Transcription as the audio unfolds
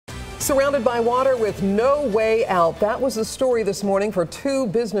Surrounded by water with no way out. That was the story this morning for two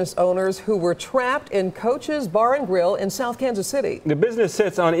business owners who were trapped in Coach's Bar and Grill in South Kansas City. The business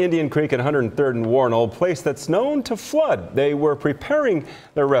sits on Indian Creek at 103rd and Warren, a place that's known to flood. They were preparing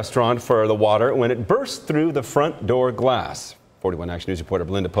their restaurant for the water when it burst through the front door glass. 41 Action News reporter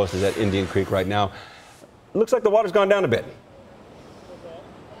Belinda Post is at Indian Creek right now. Looks like the water's gone down a bit.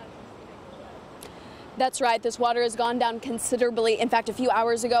 That's right. This water has gone down considerably. In fact, a few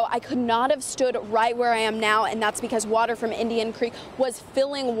hours ago, I could not have stood right where I am now, and that's because water from Indian Creek was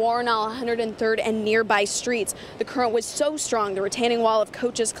filling Warren on 103rd and nearby streets. The current was so strong, the retaining wall of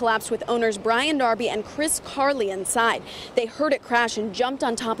Coach's collapsed with owners Brian Darby and Chris Carley inside. They heard it crash and jumped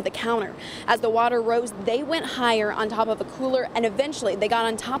on top of the counter. As the water rose, they went higher on top of a cooler, and eventually they got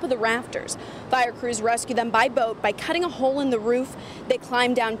on top of the rafters. Fire crews rescued them by boat by cutting a hole in the roof. They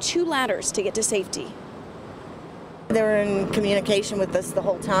climbed down 2 ladders to get to safety. They were in communication with us the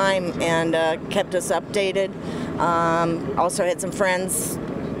whole time and kept us updated. Also had some friends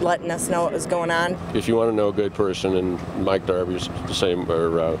letting us know what was going on. If you want to know a good person, and Mike Darby's the same,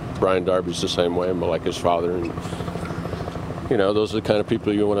 or Brian Darby's the same way, I'm like his father, and you know, those are the kind of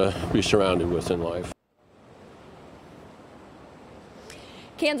people you want to be surrounded with in life.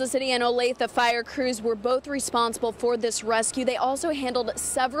 Kansas City and Olathe fire crews were both responsible for this rescue. They also handled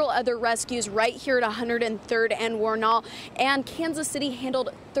several other rescues right here at 103rd and Warren, and Kansas City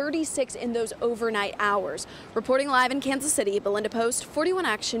handled 36 in those overnight hours. Reporting live in Kansas City, Belinda Post, 41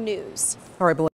 Action News. All right, Belinda.